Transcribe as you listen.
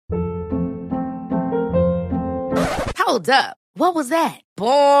Hold up. What was that?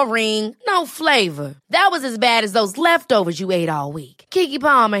 Boring. No flavor. That was as bad as those leftovers you ate all week. Keke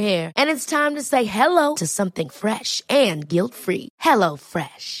Palmer here, and it's time to say hello to something fresh and guilt-free. Hello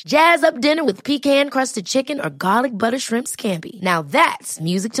Fresh. Jazz up dinner with pecan-crusted chicken or garlic butter shrimp scampi. Now that's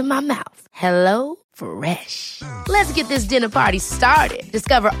music to my mouth. Hello Fresh. Let's get this dinner party started.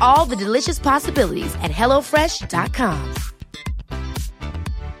 Discover all the delicious possibilities at hellofresh.com.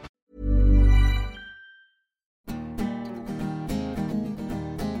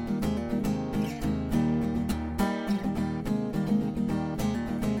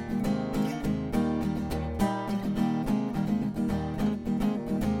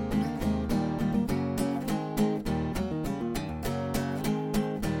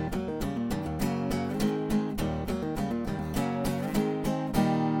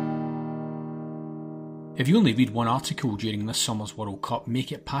 If you only read one article during this summer's World Cup,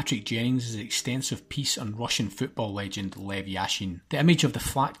 make it Patrick Jennings' extensive piece on Russian football legend Lev Yashin. The image of the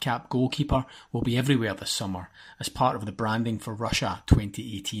flat-cap goalkeeper will be everywhere this summer as part of the branding for Russia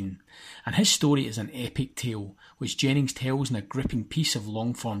 2018. And his story is an epic tale, which Jennings tells in a gripping piece of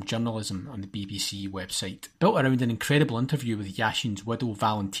long-form journalism on the BBC website. Built around an incredible interview with Yashin's widow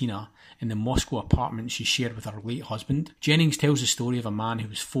Valentina in the Moscow apartment she shared with her late husband, Jennings tells the story of a man who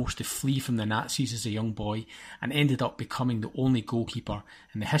was forced to flee from the Nazis as a young boy and ended up becoming the only goalkeeper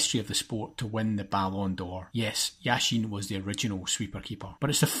in the history of the sport to win the Ballon d'Or. Yes, Yashin was the original sweeper-keeper. But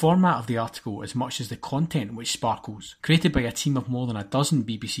it's the format of the article as much as the content which sparkles. Created by a team of more than a dozen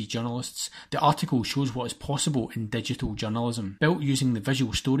BBC journalists, the article shows what is possible in digital journalism. Built using the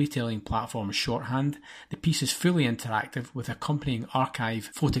visual storytelling platform Shorthand, the piece is fully interactive with accompanying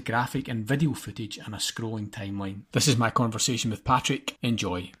archive, photographic and video footage and a scrolling timeline. This is my conversation with Patrick.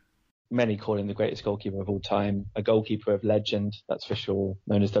 Enjoy. Many call him the greatest goalkeeper of all time, a goalkeeper of legend, that's for sure,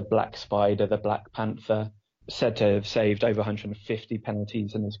 known as the Black Spider, the Black Panther, said to have saved over 150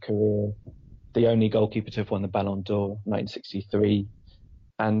 penalties in his career, the only goalkeeper to have won the Ballon d'Or, 1963.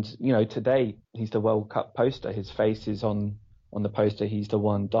 And, you know, today he's the World Cup poster. His face is on the poster. He's the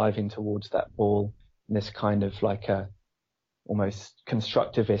one diving towards that ball in this kind of like a almost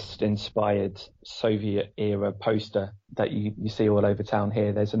constructivist inspired Soviet era poster that you see all over town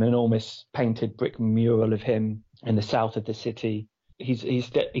here. There's an enormous painted brick mural of him in the south of the city. He's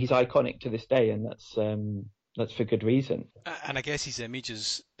iconic to this day, and that's for good reason. And I guess his image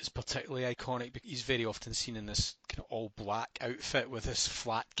is particularly iconic because he's very often seen in this kind of all black outfit with this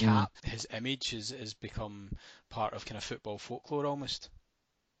flat cap. His image has become part of kind of football folklore almost.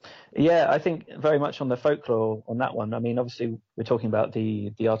 Yeah, I think very much on the folklore on that one. I mean, obviously we're talking about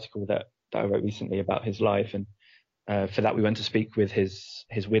the article that I wrote recently about his life, and for that we went to speak with his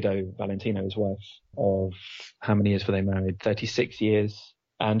widow, Valentina, his wife, of how many years were they married? 36 years.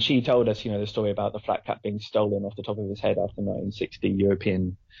 And she told us, you know, the story about the flat cap being stolen off the top of his head after 1960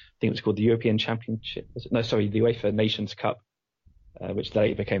 European, I think it was called the European Championship. The UEFA Nations Cup, which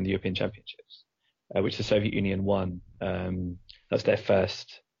later became the European Championships, which the Soviet Union won. That's their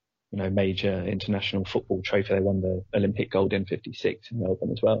first, you know, major international football trophy. They won the Olympic gold in 56 in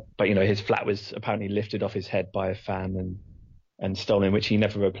Melbourne as well. But, you know, his flat was apparently lifted off his head by a fan and stolen, which he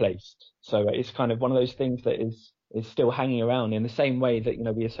never replaced. So it's kind of one of those things that is still hanging around in the same way that, you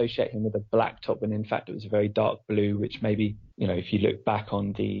know, we associate him with a black top when in fact it was a very dark blue, which maybe, you know, if you look back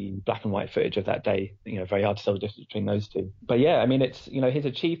on the black and white footage of that day, you know, very hard to tell the difference between those two. But yeah, I mean, it's, you know, his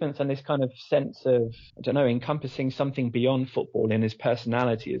achievements and this kind of sense of, I don't know, encompassing something beyond football in his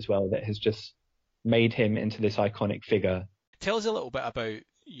personality as well that has just made him into this iconic figure. Tell us a little bit about,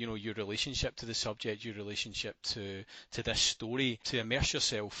 you know, your relationship to the subject, your relationship to this story, to immerse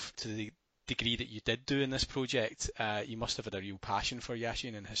yourself to the degree that you did do in this project. You must have had a real passion for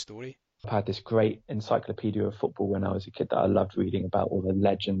Yashin and his story. I had this great encyclopedia of football when I was a kid that I loved reading about all the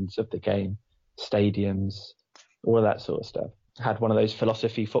legends of the game, stadiums, all of that sort of stuff. I had one of those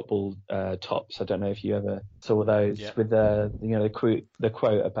philosophy football tops. I don't know if you ever saw those. Yeah. With the, you know, the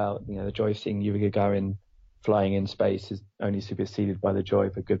quote about, you know, the joy of seeing Yuri Gagarin flying in space is only superseded by the joy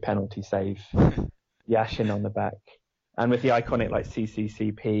of a good penalty save. Yashin on the back. And with the iconic like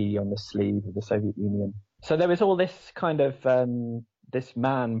CCCP on the sleeve of the Soviet Union. So there was all this kind of this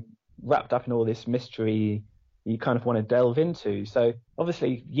man wrapped up in all this mystery you kind of want to delve into. So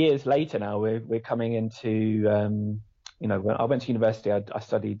obviously years later now we're coming into, you know, when I went to university, I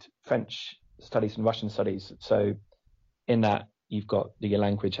studied French studies and Russian studies. So in that you've got the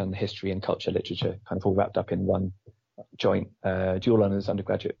language and the history and culture literature kind of all wrapped up in one joint dual honours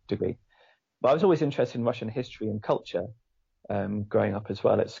undergraduate degree. But I was always interested in Russian history and culture growing up as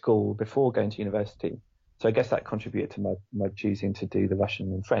well at school before going to university. So I guess that contributed to my choosing to do the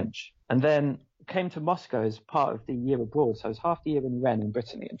Russian and French. And then came to Moscow as part of the year abroad. So it's half the year in Rennes in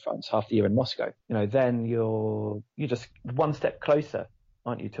Brittany in France, half the year in Moscow. Then you're just one step closer,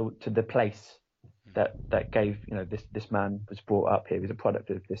 aren't you, to the place that gave, this man was brought up here. He was a product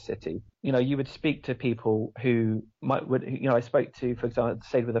of this city. You would speak to people who I spoke to, for example,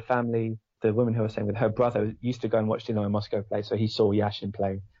 stayed with a family. The woman who I was staying with, her brother used to go and watch Dynamo Moscow play, so he saw Yashin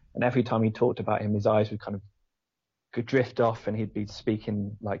play. And every time he talked about him, his eyes would kind of could drift off, and he'd be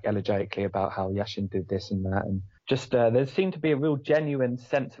speaking like elegically about how Yashin did this and that. And just there seemed to be a real genuine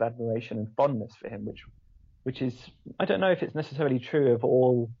sense of admiration and fondness for him, which is, I don't know if it's necessarily true of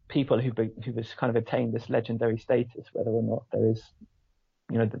all people who've kind of attained this legendary status, whether or not there is,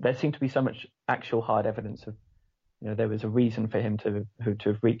 there seemed to be so much actual hard evidence of, there was a reason for him to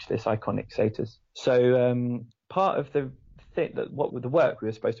have reached this iconic status. So part of the thing the work we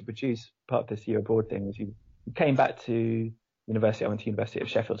were supposed to produce, part of this year abroad thing, was you came back to university. I went to University of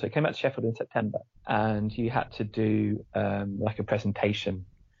Sheffield, so I came back to Sheffield in September, and you had to do like a presentation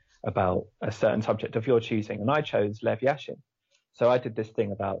about a certain subject of your choosing, and I chose Lev Yashin. So I did this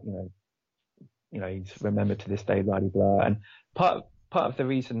thing about, he's remembered to this day, blah, blah, blah. And part of the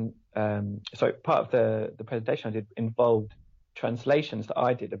reason, part of the presentation I did involved translations that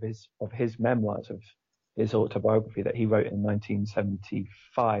I did of his memoirs, of his autobiography that he wrote in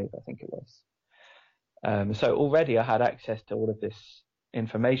 1975, I think it was. So already I had access to all of this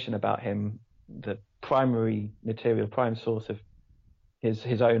information about him, the primary material, prime source of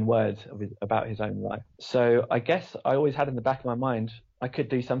his own words about his own life. So I guess I always had in the back of my mind, I could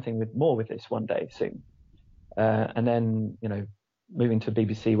do something more with this one day soon. And then, moving to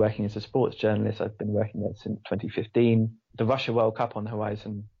BBC, working as a sports journalist, I've been working there since 2015. The Russia World Cup on the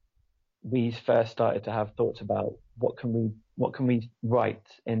horizon, we first started to have thoughts about what can we write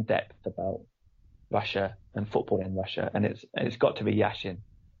in depth about Russia and football in Russia, and it's got to be Yashin.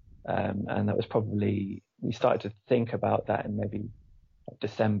 And that was probably, we started to think about that in maybe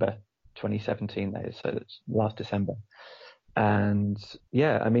December 2017, that is, so that's last December. And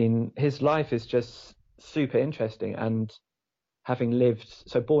yeah, I mean, his life is just super interesting, and having lived,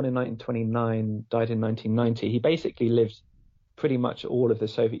 so born in 1929, died in 1990, he basically lived pretty much all of the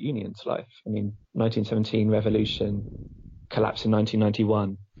Soviet Union's life. I mean, 1917 revolution, collapse in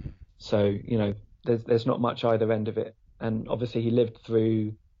 1991. So, there's not much either end of it. And obviously he lived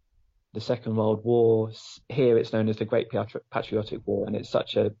through the Second World War. Here it's known as the Great Patriotic War, and it's like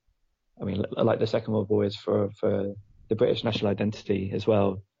the Second World War is for the British national identity as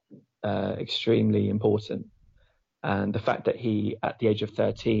well, extremely important. And the fact that he, at the age of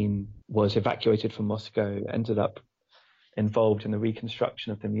 13, was evacuated from Moscow, ended up involved in the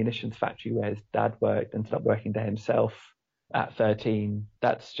reconstruction of the munitions factory where his dad worked, ended up working there himself at 13.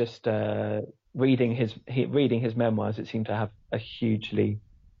 That's just reading his memoirs. It seemed to have a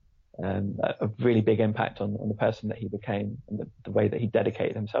really big impact on the person that he became, and the way that he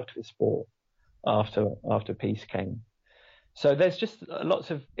dedicated himself to his sport after peace came. So there's just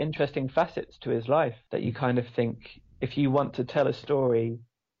lots of interesting facets to his life that you kind of think, if you want to tell a story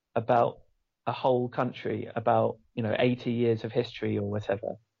about a whole country, about 80 years of history or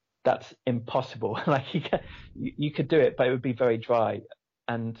whatever, that's impossible. Like you could do it, but it would be very dry.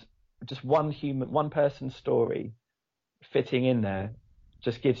 And just one person's story fitting in there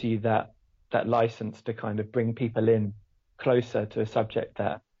just gives you that license to kind of bring people in closer to a subject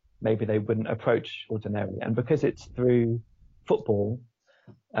that maybe they wouldn't approach ordinarily. And because it's through football,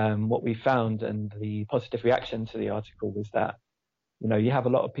 what we found, and the positive reaction to the article, was that you have a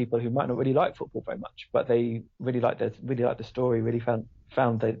lot of people who might not really like football very much, but they really like the story, really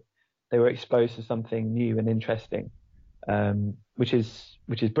found that they were exposed to something new and interesting, which is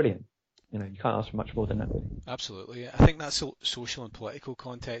brilliant. You can't ask for much more than that, really. Absolutely. I think that social and political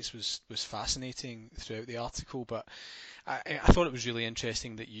context was fascinating throughout the article, but I thought it was really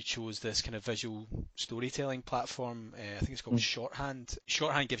interesting that you chose this kind of visual storytelling platform. I think it's called Shorthand.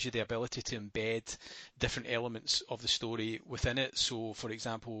 Shorthand gives you the ability to embed different elements of the story within it. So, for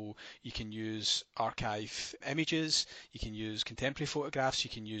example, you can use archive images, you can use contemporary photographs, you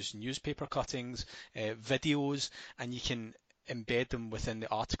can use newspaper cuttings, videos, and you can embed them within the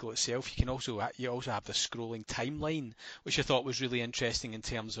article itself. You also have the scrolling timeline, which I thought was really interesting in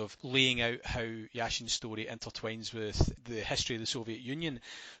terms of laying out how Yashin's story intertwines with the history of the Soviet Union.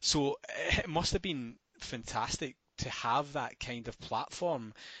 So it must have been fantastic to have that kind of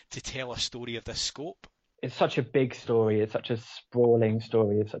platform to tell a story of this scope. It's such a big story. It's such a sprawling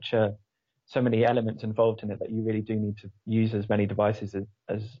story. It's so many elements involved in it that you really do need to use as many devices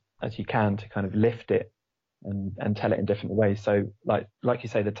as you can to kind of lift it and tell it in different ways. So like you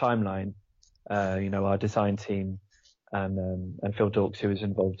say, the timeline, our design team and Phil Dawkes, who was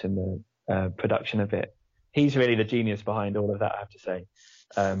involved in production of it. He's really the genius behind all of that, I have to say.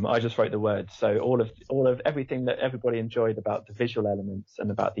 I just wrote the words. So all of everything that everybody enjoyed about the visual elements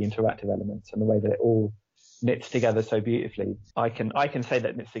and about the interactive elements and the way that it all knits together so beautifully. I can say that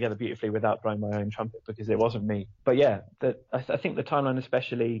it knits together beautifully without blowing my own trumpet, because it wasn't me. But yeah, I think the timeline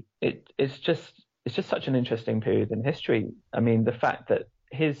especially, it's just such an interesting period in history. I mean, the fact that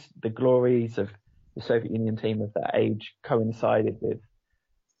the glories of the Soviet Union team of that age coincided with,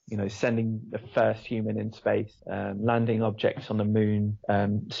 sending the first human in space, landing objects on the moon,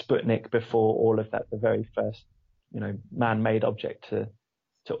 Sputnik before all of that, the very first, man-made object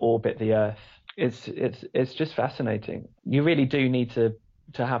to orbit the Earth. It's just fascinating. You really do need to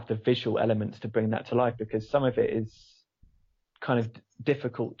have the visual elements to bring that to life, because some of it is kind of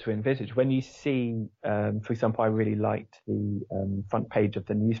difficult to envisage. When you see, for example, I really liked the front page of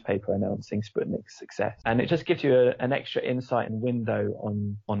the newspaper announcing Sputnik's success, and it just gives you an extra insight and window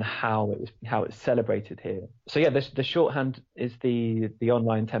on how it's celebrated here. So yeah, the shorthand is the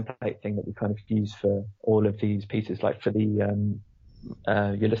online template thing that we kind of use for all of these pieces. Like for the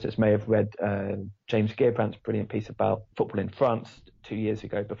your listeners may have read James Geerbrandt's brilliant piece about football in France 2 years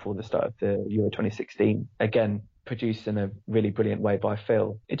ago, before the start of the Euro 2016. Again, produced in a really brilliant way by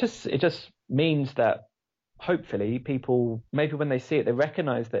Phil. It just means that hopefully people, maybe when they see it, they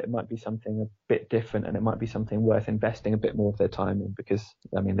recognise that it might be something a bit different, and it might be something worth investing a bit more of their time in, because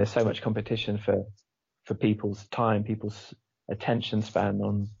I mean, there's so much competition for people's time, people's attention span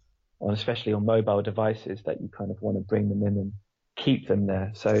on especially on mobile devices, that you kind of want to bring them in and keep them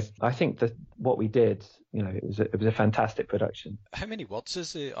there. So I think that what we did, it was a fantastic production. How many words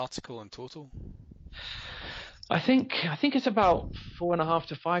is the article in total? I think it's about 4,500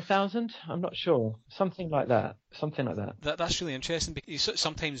 to 5,000. I'm not sure, something like that. That's really interesting, because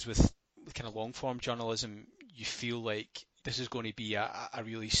sometimes with kind of long form journalism, you feel like this is going to be a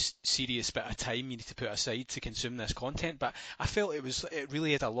really serious bit of time you need to put aside to consume this content, but I felt it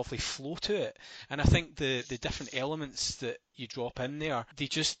really had a lovely flow to it, and I think the different elements that you drop in there, they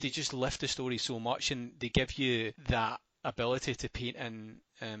just lift the story so much, and they give you that ability to paint in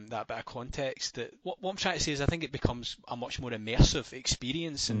that bit of context. That what I'm trying to say is, I think it becomes a much more immersive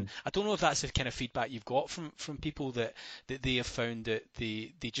experience, and I don't know if that's the kind of feedback you've got from people that they have found that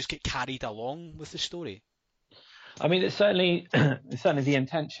they just get carried along with the story. I mean, it's certainly the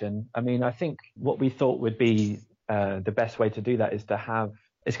intention. I mean, I think what we thought would be the best way to do that is to have,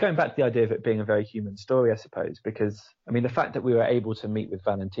 it's going back to the idea of it being a very human story, I suppose, because, I mean, the fact that we were able to meet with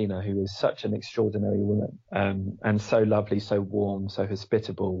Valentina, who is such an extraordinary woman, and so lovely, so warm, so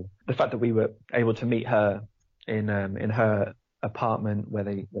hospitable, the fact that we were able to meet her in her apartment where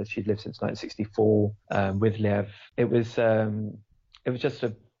she'd lived since 1964 with Lev, it was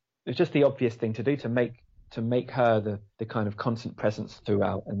just the obvious thing to do, to make her the kind of constant presence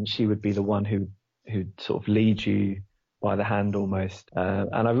throughout, and she would be the one who'd sort of lead you by the hand almost.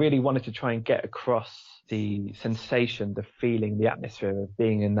 And I really wanted to try and get across the sensation, the feeling, the atmosphere of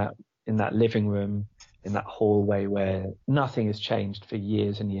being in that living room, in that hallway where nothing has changed for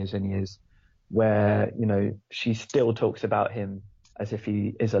years and years and years, where, she still talks about him as if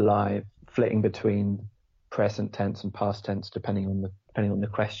he is alive, flitting between present tense and past tense, depending on the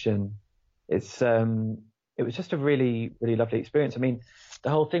question. It was just a really, really lovely experience. I mean, the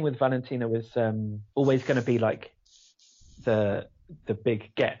whole thing with Valentina was always going to be like the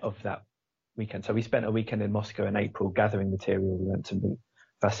big get of that weekend. So we spent a weekend in Moscow in April gathering material. We went to meet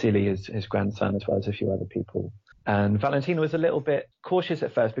Vasily, his grandson, as well as a few other people. And Valentina was a little bit cautious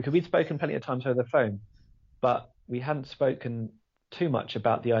at first, because we'd spoken plenty of times over the phone, but we hadn't spoken too much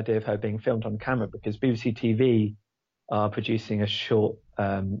about the idea of her being filmed on camera, because BBC TV are producing a short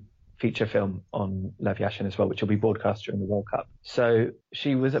feature film on Lev Yashin as well, which will be broadcast during the World Cup. So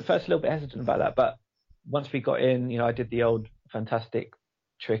she was at first a little bit hesitant about that, but once we got in, I did the old fantastic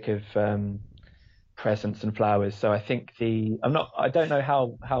trick of presents and flowers. So I think I don't know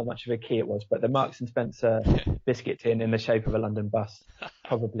how much of a key it was, but the Marks and Spencer biscuit tin in the shape of a London bus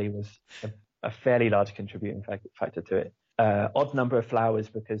probably was a fairly large contributing factor to it. Odd number of flowers,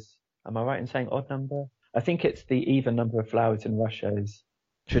 because, am I right in saying odd number? I think it's the even number of flowers in Russia is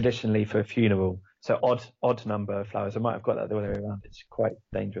traditionally for a funeral. So odd number of flowers. I might have got that the other way around. It's quite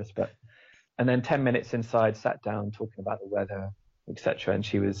dangerous, and then 10 minutes inside, sat down talking about the weather, etc. And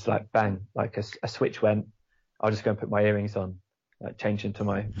she was like, bang, like a switch went. I'll just go and put my earrings on, like change into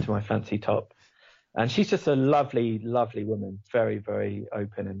my fancy top. And she's just a lovely, lovely woman, very, very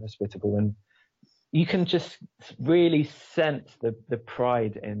open and hospitable. And you can just really sense the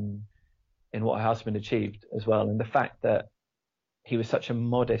pride in what her husband achieved as well. And the fact that he was such a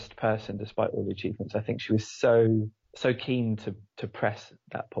modest person despite all the achievements. I think she was so keen to press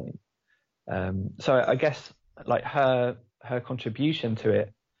that point. So I guess like her contribution to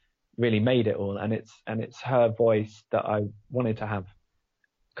it really made it all, and it's her voice that I wanted to have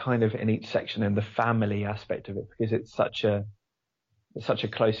kind of in each section, and the family aspect of it, because it's such a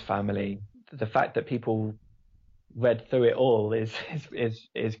close family. The fact that people read through it all is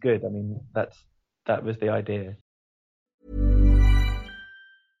good. I mean, that was the idea.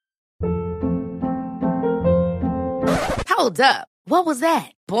 Hold up. What was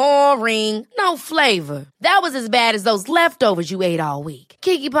that? Boring. No flavor. That was as bad as those leftovers you ate all week.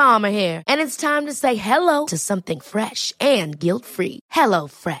 Keke Palmer here, and it's time to say hello to something fresh and guilt-free. Hello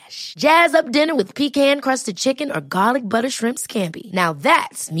Fresh. Jazz up dinner with pecan-crusted chicken or garlic butter shrimp scampi. Now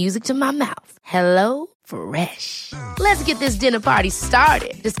that's music to my mouth. Hello Fresh. Let's get this dinner party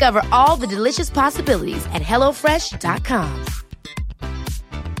started. Discover all the delicious possibilities at hellofresh.com.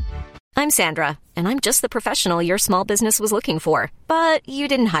 I'm Sandra, and I'm just the professional your small business was looking for. But you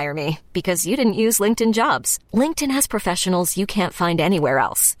didn't hire me because you didn't use LinkedIn Jobs. LinkedIn has professionals you can't find anywhere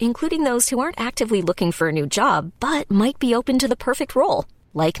else, including those who aren't actively looking for a new job, but might be open to the perfect role,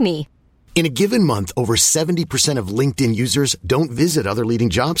 like me. In a given month, over 70% of LinkedIn users don't visit other leading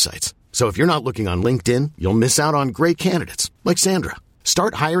job sites. So if you're not looking on LinkedIn, you'll miss out on great candidates like Sandra.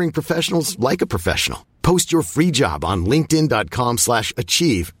 Start hiring professionals like a professional. Post your free job on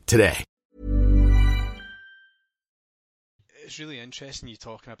linkedin.com/achieve today. It's really interesting you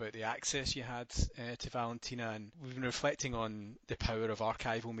talking about the access you had to Valentina, and we've been reflecting on the power of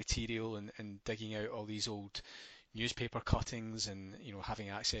archival material and digging out all these old newspaper cuttings and having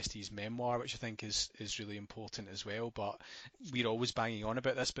access to his memoir, which I think is really important as well. But we're always banging on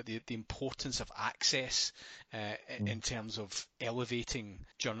about this, but the importance of access in terms of elevating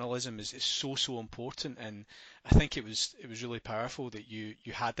journalism is so important. And I think it was really powerful that you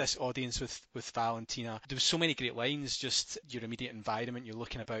had this audience with Valentina. There was so many great lines, just your immediate environment you're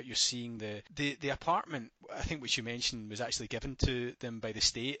looking about, you're seeing the apartment, I think, which you mentioned was actually given to them by the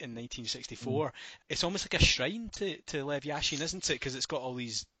state in 1964. It's almost like a shrine to Lev Yashin, isn't it? Because it's got all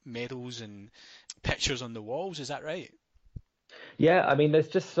these medals and pictures on the walls. Is that right? Yeah, I mean, there's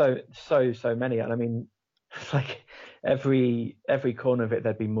just so many, and I mean, it's like every corner of it,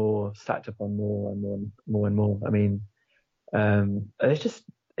 there'd be more stacked up on more and more. I mean, it's just,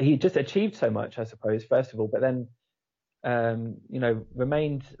 he just achieved so much, I suppose, first of all, but then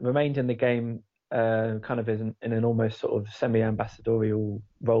remained in the game kind of in an almost sort of semi-ambassadorial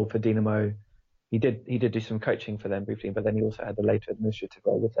role for Dinamo. He did do some coaching for them briefly, but then he also had the later administrative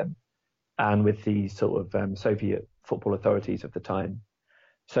role with them and with the sort of Soviet football authorities of the time.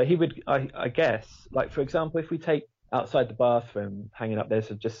 So he would, I guess, like, for example, if we take outside the bathroom hanging up, there's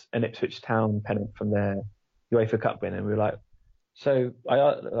just an Ipswich Town pennant from their UEFA Cup win, and we were like, so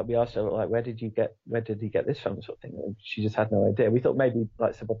we asked her, like, where did he get this from, sort of thing. And she just had no idea. We thought maybe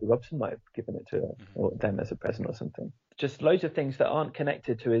like Sir Bobby Robson might have given it to her or them as a present or something. Just loads of things that aren't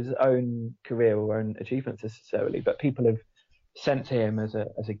connected to his own career or own achievements necessarily, but people have sent to him as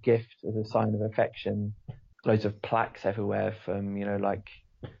a gift, as a sign of affection. Loads of plaques everywhere from, like,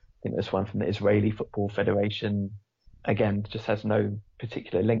 I think there's one from the Israeli Football Federation. Again, just has no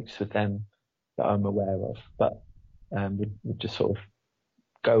particular links with them that I'm aware of, but would just sort of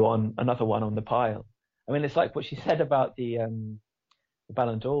go on another one on the pile. I mean, it's like what she said about the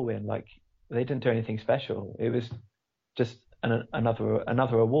Ballon d'Or win. Like, they didn't do anything special. It was just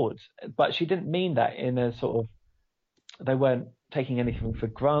another award. But she didn't mean that in a sort of, they weren't taking anything for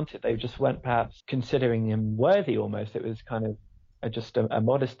granted. They just weren't perhaps considering him worthy almost. It was kind of just a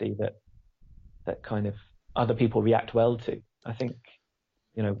modesty that kind of other people react well to. I think,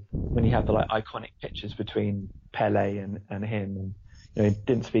 when you have the like iconic pictures between Pele and him, and he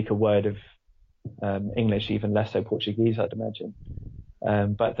didn't speak a word of English, even less so Portuguese, I'd imagine.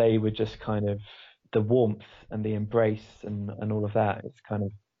 But they were just kind of the warmth and the embrace and all of that. It's kind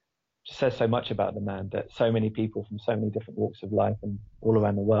of just says so much about the man that so many people from so many different walks of life and all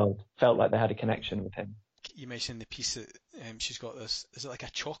around the world felt like they had a connection with him. You mentioned the piece that she's got this, is it like a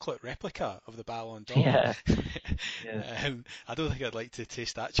chocolate replica of the Ballon d'Or? Yeah. I don't think I'd like to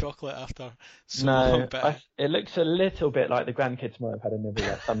taste that chocolate after so no, long. But it looks a little bit like the grandkids might have had a nibble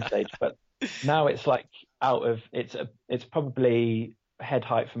at some stage, but now it's like it's probably head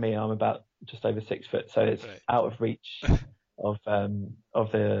height for me. I'm about just over 6 foot, so it's right out of reach of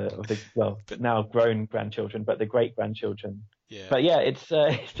the well, now grown grandchildren, but the great grandchildren. Yeah. But yeah, it's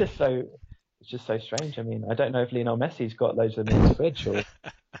just so strange. I mean, I don't know if Lionel Messi's got loads of them in his fridge or.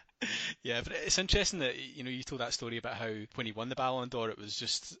 Yeah, but it's interesting that you told that story about how when he won the Ballon d'Or, it was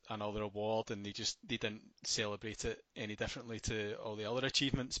just another award, and they didn't celebrate it any differently to all the other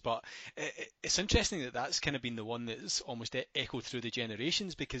achievements. But it's interesting that that's kind of been the one that's almost echoed through the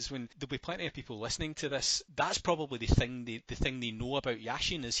generations, because when there'll be plenty of people listening to this, that's probably the thing they know about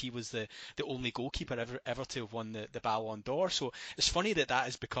Yashin, is he was the only goalkeeper ever to have won the Ballon d'Or. So it's funny that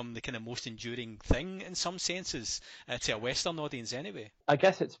has become the kind of most enduring thing in some senses to a Western audience anyway. I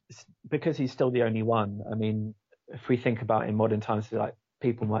guess it's because he's still the only one. I mean, if we think about in modern times, like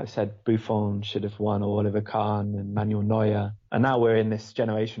people might have said Buffon should have won, or Oliver Kahn and Manuel Neuer. And now we're in this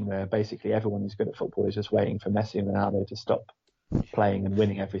generation where basically everyone who's good at football is just waiting for Messi and Ronaldo to stop playing and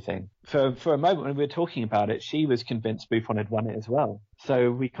winning everything. For a moment when we were talking about it, she was convinced Buffon had won it as well.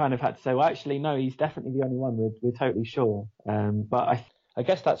 So we kind of had to say, well, actually, no, he's definitely the only one. We're totally sure. But I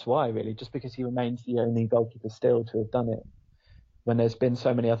guess that's why, really, just because he remains the only goalkeeper still to have done it, when there's been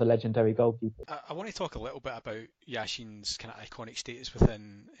so many other legendary goalkeepers. I want to talk a little bit about Yashin's kind of iconic status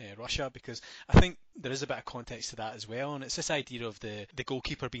within Russia, because I think there is a bit of context to that as well, and it's this idea of the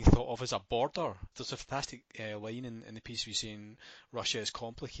goalkeeper being thought of as a border. There's a fantastic line in the piece we saying Russia is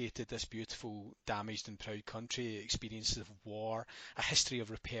complicated, this beautiful, damaged and proud country, experiences of war, a history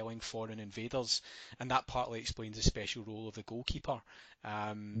of repelling foreign invaders, and that partly explains the special role of the goalkeeper.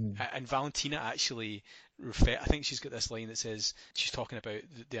 And Valentina actually I think she's got this line that says, she's talking about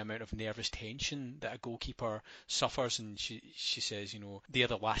the amount of nervous tension that a goalkeeper suffers, and she says, they are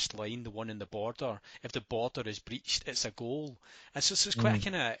the last line, the one in the border. If the border is breached, it's a goal. And so it's quite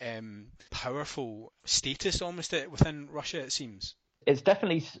a kind of powerful status almost within Russia, it seems. It's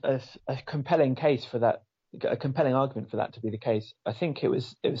definitely a compelling case for that, a compelling argument for that to be the case. I think it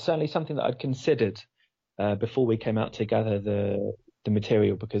was certainly something that I'd considered before we came out to gather the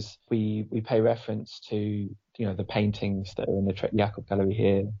material, because we pay reference to the paintings that are in the Yakov Gallery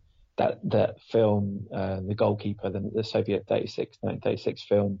here, that film, The Goalkeeper, the Soviet 1936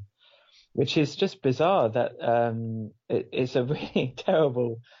 film, which is just bizarre that it's a really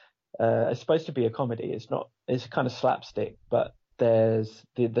terrible. It's supposed to be a comedy. It's not. It's kind of slapstick, but there's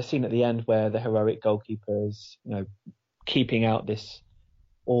the scene at the end where the heroic goalkeeper is keeping out this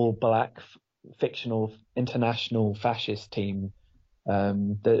all black fictional international fascist team.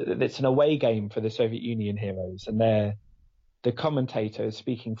 It's an away game for the Soviet Union heroes, and the commentator is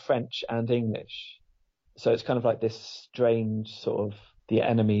speaking French and English. So it's kind of like this strange sort of the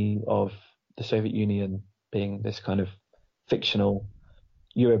enemy of the Soviet Union being this kind of fictional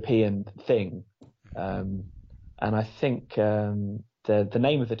European thing. And I think the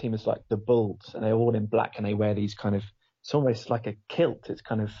name of the team is like the Bulls, and they're all in black, and they wear these kind of, it's almost like a kilt. It's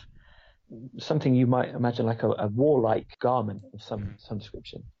kind of something you might imagine like a warlike garment of some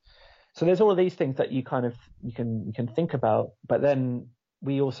description. So there's all of these things that you kind of you can think about. But then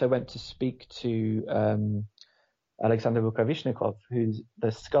we also went to speak to Alexander Rukavishnikov, who's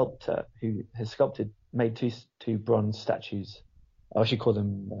the sculptor who has made two bronze statues. I should call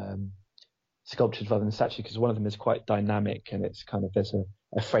them sculptures rather than statues, because one of them is quite dynamic, and it's kind of, there's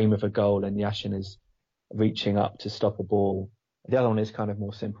a frame of a goal, and Yashin is reaching up to stop a ball. The other one is kind of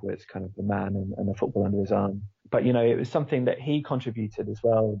more simple. It's kind of the man and a football under his arm. But, it was something that he contributed as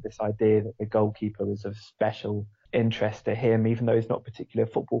well, this idea that the goalkeeper was of special interest to him, even though he's not a particular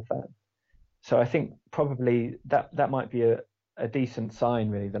football fan. So I think probably that might be a decent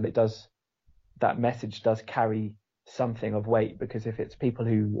sign, really, that message does carry something of weight, because if it's people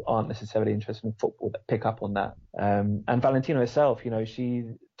who aren't necessarily interested in football that pick up on that. And Valentina herself, she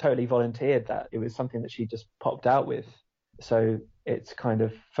totally volunteered that. It was something that she just popped out with. So it's kind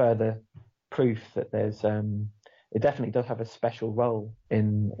of further proof that there's it definitely does have a special role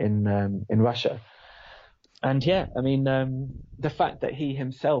in Russia. And yeah, I mean, the fact that he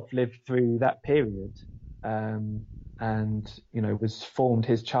himself lived through that period and was formed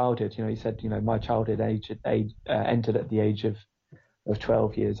his childhood. He said, my childhood age entered at the age of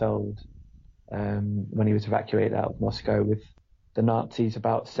 12 years old when he was evacuated out of Moscow with the Nazis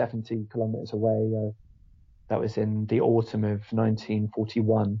about 70 kilometers away. That was in the autumn of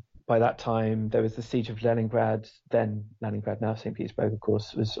 1941. By that time, there was the siege of Leningrad. Then Leningrad, now St. Petersburg, of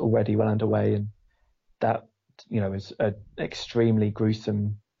course, was already well underway. And that, was an extremely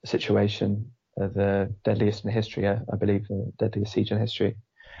gruesome situation, the deadliest in history, I believe, the deadliest siege in history.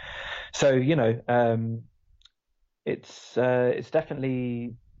 So, it's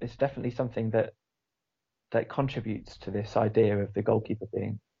definitely something that contributes to this idea of the goalkeeper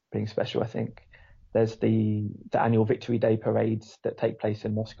being special, I think. There's the annual Victory Day parades that take place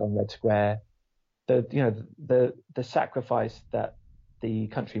in Moscow on Red Square. The sacrifice that the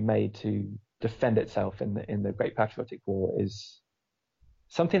country made to defend itself in the Great Patriotic War is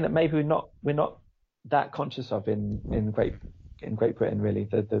something that maybe we're not that conscious of in Great Britain, really.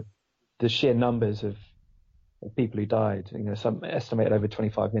 The sheer numbers of people who died. Some estimated over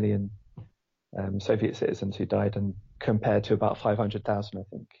 25 million Soviet citizens who died, and compared to about 500,000, I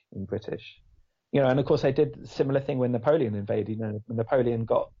think, in British. And of course they did a similar thing when Napoleon invaded. When Napoleon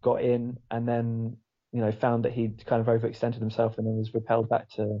got in, and then found that he'd kind of overextended himself, and then was repelled back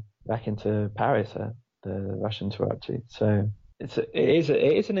into Paris. The Russians were up to. So it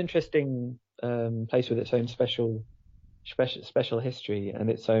is an interesting place with its own special history and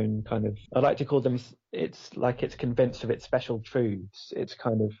its own kind of, I like to call them, it's like it's convinced of its special truths.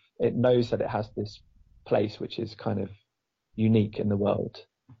 It knows that it has this place which is kind of unique in the world.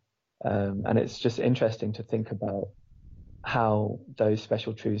 And it's just interesting to think about how those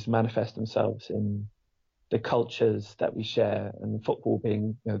special truths manifest themselves in the cultures that we share, and football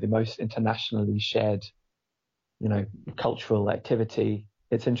being the most internationally shared cultural activity.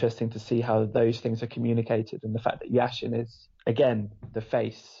 It's interesting to see how those things are communicated, and the fact that Yashin is, again, the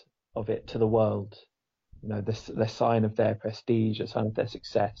face of it to the world, the sign of their prestige, a sign of their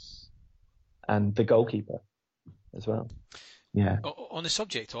success, and the goalkeeper as well. Yeah. On the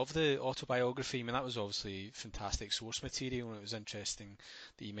subject of the autobiography, I mean, that was obviously fantastic source material, and it was interesting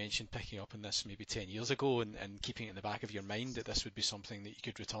that you mentioned picking up on this maybe 10 years ago and keeping it in the back of your mind that this would be something that you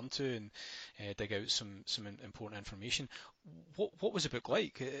could return to and dig out some important information. What was the book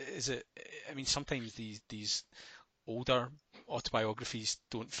like? Is it? I mean, sometimes these older autobiographies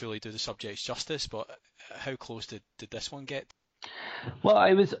don't fully do the subject's justice, but how close did this one get? Well,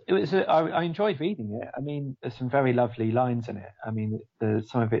 I enjoyed reading it. I mean, there's some very lovely lines in it. I mean,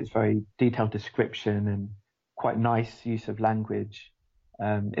 some of it is very detailed description and quite nice use of language.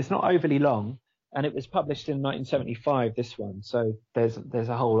 It's not overly long, and it was published in 1975, this one. So there's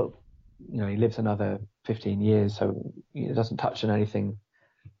a whole, he lives another 15 years, so it doesn't touch on anything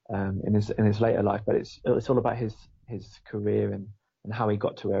in his later life, but it's all about his career and how he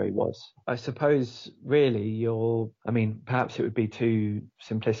got to where he was. I suppose really perhaps it would be too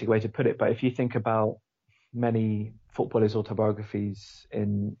simplistic way to put it, but if you think about many footballers' autobiographies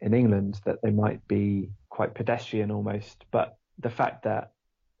in England, that they might be quite pedestrian almost, but the fact that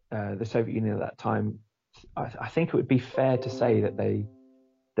the Soviet Union at that time, I think it would be fair to say that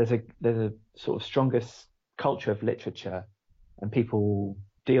there's a sort of strongest culture of literature, and people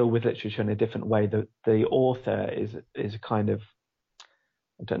deal with literature in a different way. The author is kind of,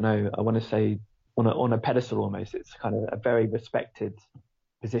 I don't know, I want to say on a pedestal almost. It's kind of a very respected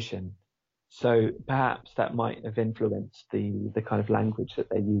position. So perhaps that might have influenced the kind of language that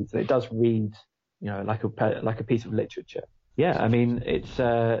they use. And it does read, like a piece of literature. Yeah, I mean, it's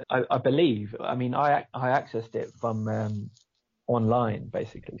I believe. I mean, I accessed it from online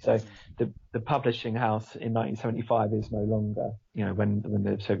basically. So the publishing house in 1975 is no longer. When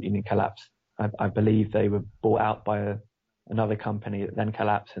the Soviet Union collapsed, I believe they were bought out by another company that then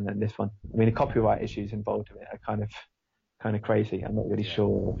collapsed, and then this one. I mean, the copyright issues involved in it are kind of crazy. I'm not really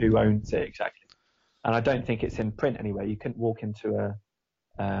sure who owns it exactly, and I don't think it's in print anywhere. You couldn't walk into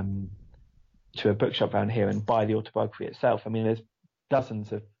a bookshop around here and buy the autobiography itself. I mean, there's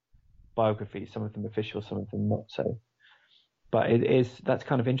dozens of biographies, some of them official, some of them not so. But that's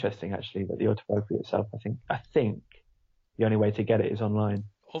kind of interesting actually, that the autobiography itself, I think the only way to get it is online.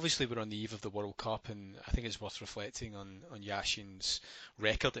 Obviously, we're on the eve of the World Cup, and I think it's worth reflecting on Yashin's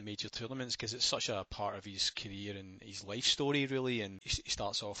record at major tournaments, because it's such a part of his career and his life story, really. And he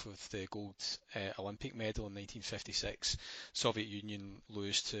starts off with the gold Olympic medal in 1956. Soviet Union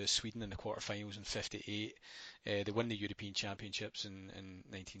lose to Sweden in the quarterfinals in 58. They win the European Championships in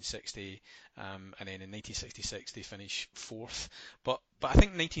 1960, and then in 1966 they finish fourth. But I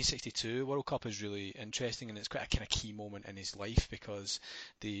think 1962 World Cup is really interesting, and it's quite a kind of key moment in his life, because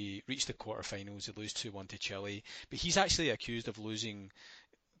they reach the quarterfinals, they lose 2-1 to Chile, but he's actually accused of losing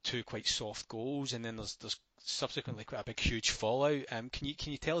two quite soft goals, and then there's subsequently quite a big huge fallout. Can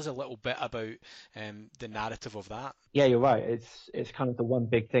you tell us a little bit about the narrative of that? Yeah, you're right. It's kind of the one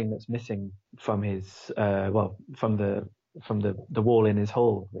big thing that's missing from his from the wall in his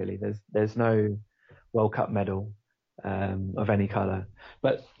hall. Really, there's no World Cup medal of any colour.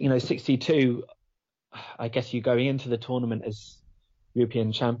 But 62, I guess you going into the tournament as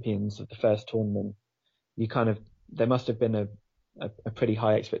European champions of the first tournament, there must have been a pretty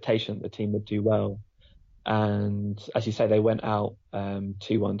high expectation that the team would do well. And as you say, they went out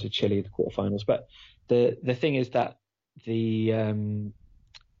 2-1 to Chile in the quarterfinals. But the thing is that the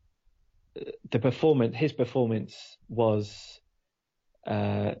his performance was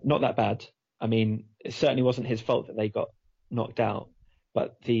not that bad. I mean, it certainly wasn't his fault that they got knocked out.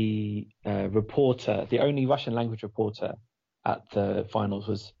 But the reporter, the only Russian language reporter at the finals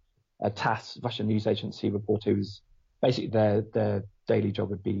was a TASS, Russian news agency reporter, who was basically their daily job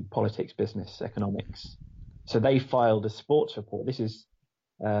would be politics, business, economics. So they filed a sports report. This is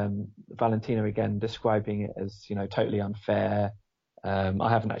Valentina again describing it as, totally unfair. I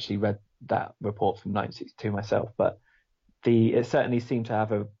haven't actually read that report from 1962 myself, but it certainly seemed to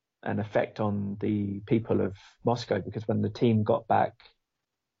have an effect on the people of Moscow, because when the team got back,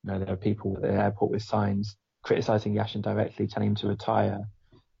 there were people at the airport with signs criticizing Yashin directly, telling him to retire.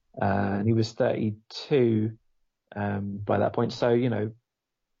 And he was 32 by that point. So, I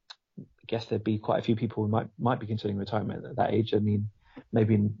guess there'd be quite a few people who might be considering retirement at that age. I mean,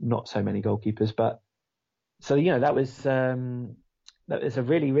 maybe not so many goalkeepers, but so, that was a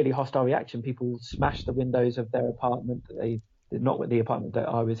really, really hostile reaction. People smashed the windows of their apartment. They did not with the apartment that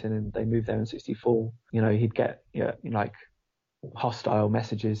I was in, and they moved there in 1964. He'd get like hostile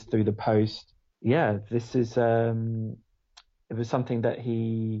messages through the post. Yeah, this is it was something that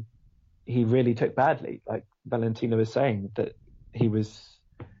he really took badly. Like Valentina was saying, that he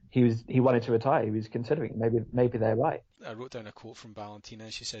wanted to retire. He was considering maybe they're right. I wrote down a quote from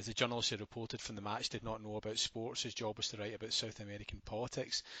Valentina. She says, the journalist who reported from the match did not know about sports. His job was to write about South American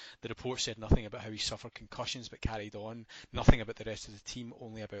politics. The report said nothing about how he suffered concussions but carried on. Nothing about the rest of the team,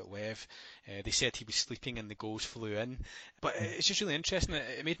 only about Lev. They said he was sleeping and the goals flew in. But it's just really interesting.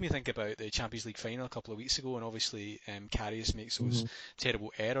 It made me think about the Champions League final a couple of weeks ago, and obviously Karius makes those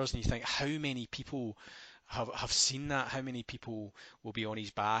terrible errors, and you think how many people have seen that, how many people will be on his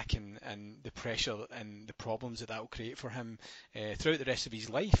back, and the pressure and the problems that will create for him throughout the rest of his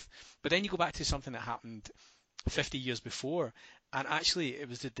life. But then you go back to something that happened 50 years before, and actually it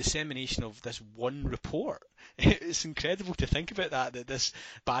was the dissemination of this one report. It's incredible to think about that this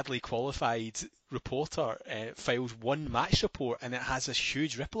badly qualified reporter files one match report, and it has this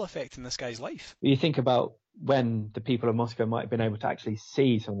huge ripple effect in this guy's life. You think about when the people of Moscow might have been able to actually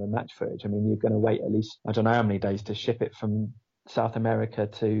see some of the match footage. I mean, you're going to wait at least, I don't know how many days to ship it from South America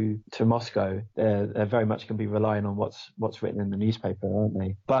to Moscow. They're very much going to be relying on what's written in the newspaper, aren't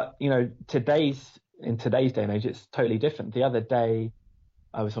they? But, in today's day and age, it's totally different. The other day,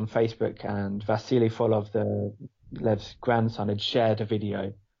 I was on Facebook, and Vasily Frolov, Lev's grandson, had shared a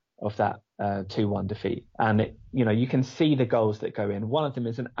video of that 2-1 defeat. And you can see the goals that go in. One of them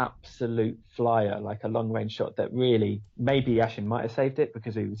is an absolute flyer, like a long-range shot that really, maybe Yashin might have saved it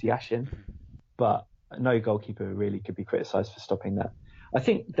because he was Yashin, but no goalkeeper really could be criticised for stopping that. I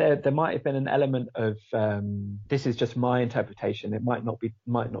think there might have been an element of, this is just my interpretation, it might not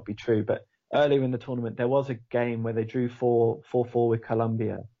be true, but earlier in the tournament there was a game where they drew 4-4 with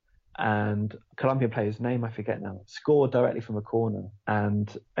Colombia, and Colombian player's name I forget now, scored directly from a corner.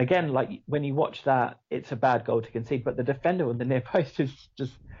 And again, like when you watch that, it's a bad goal to concede, but the defender on the near post is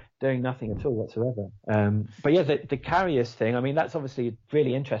just doing nothing at all whatsoever. But yeah, the Karius thing, I mean, that's obviously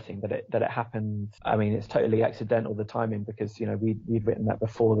really interesting that it happened. I mean, it's totally accidental, the timing, because we'd written that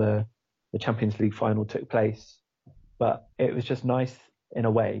before the Champions League final took place, but it was just nice in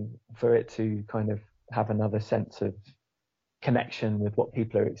a way for it to kind of have another sense of connection with what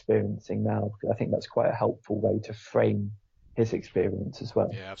people are experiencing now. I think that's quite a helpful way to frame his experience as well.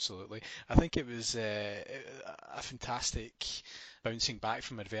 Yeah, absolutely. I think it was a fantastic bouncing back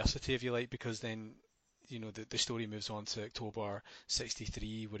from adversity, if you like, because then the story moves on to October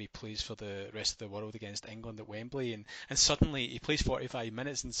 1963, where he plays for the rest of the world against England at Wembley, and suddenly he plays 45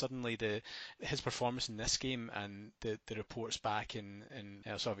 minutes, and suddenly his performance in this game and the reports back in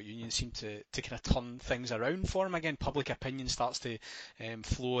the Soviet Union seem to kind of turn things around for him again. Public opinion starts to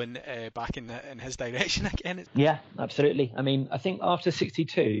flow in back in his direction again. Yeah, absolutely. I mean, I think after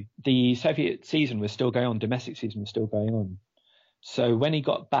 1962, the Soviet season was still going on, domestic season was still going on. So when he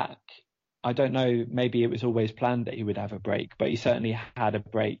got back, I don't know, maybe it was always planned that he would have a break, but he certainly had a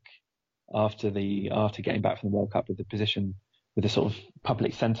break after getting back from the World Cup, with the sort of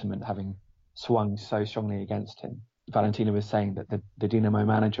public sentiment having swung so strongly against him. Valentina was saying that the Dinamo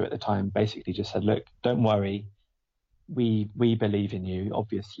manager at the time basically just said, look, don't worry, we believe in you,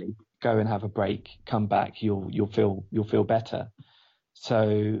 obviously. Go and have a break, come back, you'll feel better.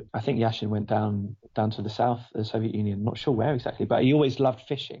 So I think Yashin went down to the south of the Soviet Union, not sure where exactly, but he always loved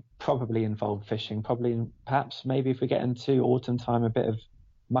fishing, probably involved fishing, perhaps maybe if we get into autumn time, a bit of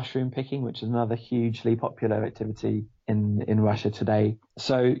mushroom picking, which is another hugely popular activity in Russia today.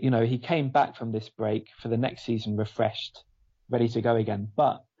 So, he came back from this break for the next season refreshed, ready to go again.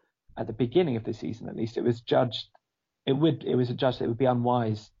 But at the beginning of the season, at least, it was judged that it would be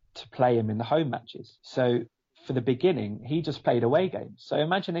unwise to play him in the home matches. So for the beginning, he just played away games. So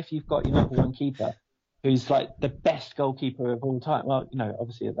imagine if you've got your number one keeper, who's like the best goalkeeper of all time. Well,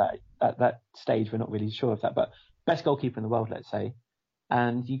 obviously at that stage, we're not really sure of that. But best goalkeeper in the world, let's say,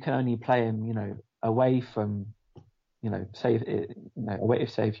 and you can only play him, away from, say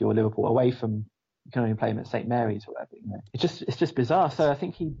if you're Liverpool, away from, you can only play him at St Mary's or whatever. It's just bizarre. So I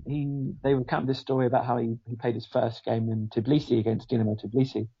think they recounted this story about how he played his first game in Tbilisi against Dinamo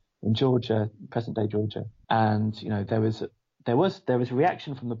Tbilisi in Georgia, present day Georgia, and there was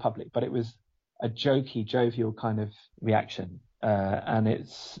reaction from the public, but it was a jokey, jovial kind of reaction, and it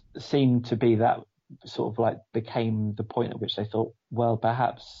seemed to be that sort of like became the point at which they thought, well,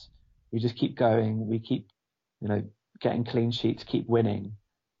 perhaps we just keep going, we keep getting clean sheets, keep winning,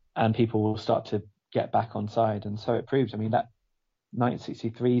 and people will start to get back on side. And so it proved. I mean, that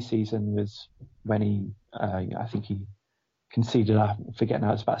 1963 season was when I think he conceded, I forget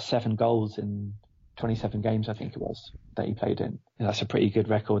now, it's about 7 goals in 27 games, I think it was, that he played in. And that's a pretty good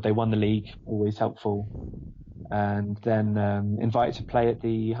record. They won the league, always helpful. And then invited to play at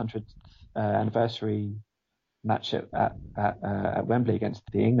the 100th anniversary match at Wembley against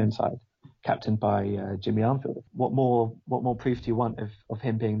the England side, captained by Jimmy Armfield. What more proof do you want of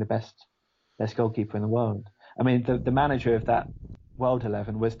him being the best goalkeeper in the world? I mean, the manager of that World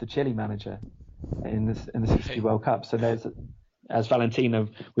 11 was the Chile manager in the 60 World Cup. So as Valentino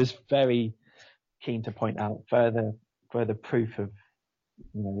was very keen to point out, further proof of,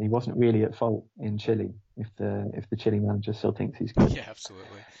 he wasn't really at fault in Chile if the Chile manager still thinks he's good. Yeah,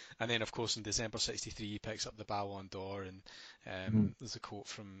 absolutely. And then, of course, in December '63, he picks up the Ballon d'Or, and there's a quote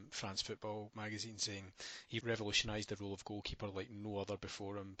from France Football magazine saying he revolutionised the role of goalkeeper like no other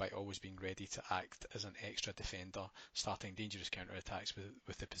before him by always being ready to act as an extra defender, starting dangerous counter-attacks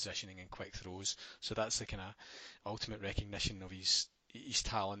with the positioning and quick throws. So that's the kind of ultimate recognition of his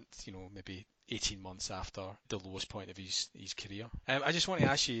talent, maybe 18 months after the lowest point of his career. I just want to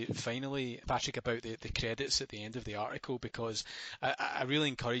ask you finally, Patrick, about the credits at the end of the article, because I really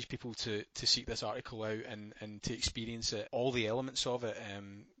encourage people to seek this article out and to experience it, all the elements of it,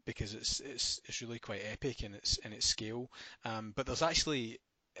 because it's really quite epic in its scale. But there's actually,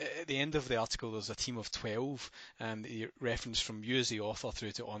 at the end of the article, there's a team of 12 that you reference, from you as the author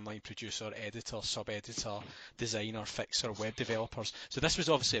through to online producer, editor, sub-editor, designer, fixer, web developers. So this was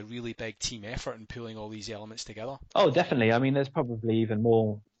obviously a really big team effort in pulling all these elements together. Oh, definitely. I mean, there's probably even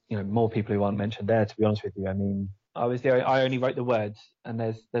more people who aren't mentioned there, to be honest with you. I mean, I only wrote the words, and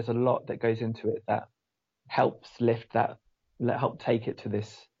there's a lot that goes into it that helps help take it to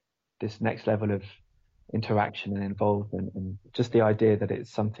this next level of interaction and involvement, and just the idea that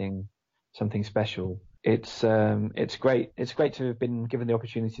it's something special. It's great to have been given the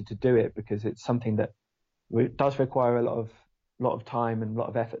opportunity to do it, because it's something that does require a lot of time and a lot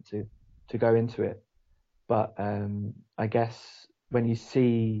of effort to go into it. But I guess when you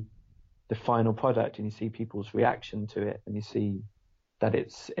see the final product and you see people's reaction to it, and you see that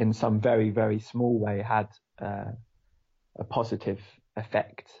it's in some very, very small way had a positive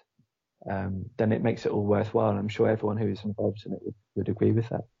effect, then it makes it all worthwhile. And I'm sure everyone who is involved in it would agree with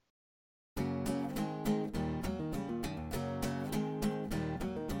that.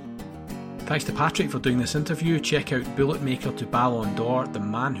 Thanks to Patrick for doing this interview. Check out Bullet Maker to Ballon d'Or, the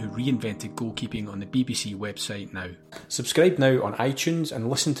man who reinvented goalkeeping, on the BBC website now. Subscribe now on iTunes and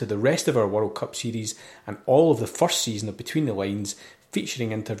listen to the rest of our World Cup series and all of the first season of Between the Lines,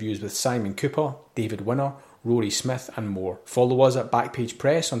 featuring interviews with Simon Cooper, David Winner, Rory Smith and more. Follow us at Backpage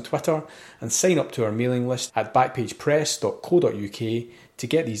Press on Twitter and sign up to our mailing list at backpagepress.co.uk to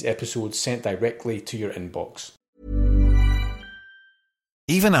get these episodes sent directly to your inbox.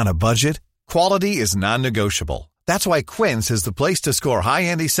 Even on a budget, quality is non-negotiable. That's why Quince is the place to score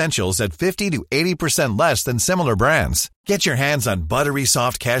high-end essentials at 50 to 80% less than similar brands. Get your hands on buttery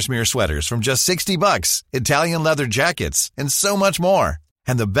soft cashmere sweaters from just $60, Italian leather jackets, and so much more.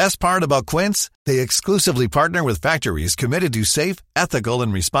 And the best part about Quince, they exclusively partner with factories committed to safe, ethical,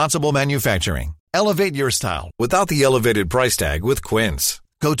 and responsible manufacturing. Elevate your style without the elevated price tag with Quince.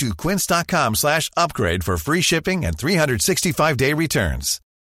 Go to quince.com/upgrade for free shipping and 365-day returns.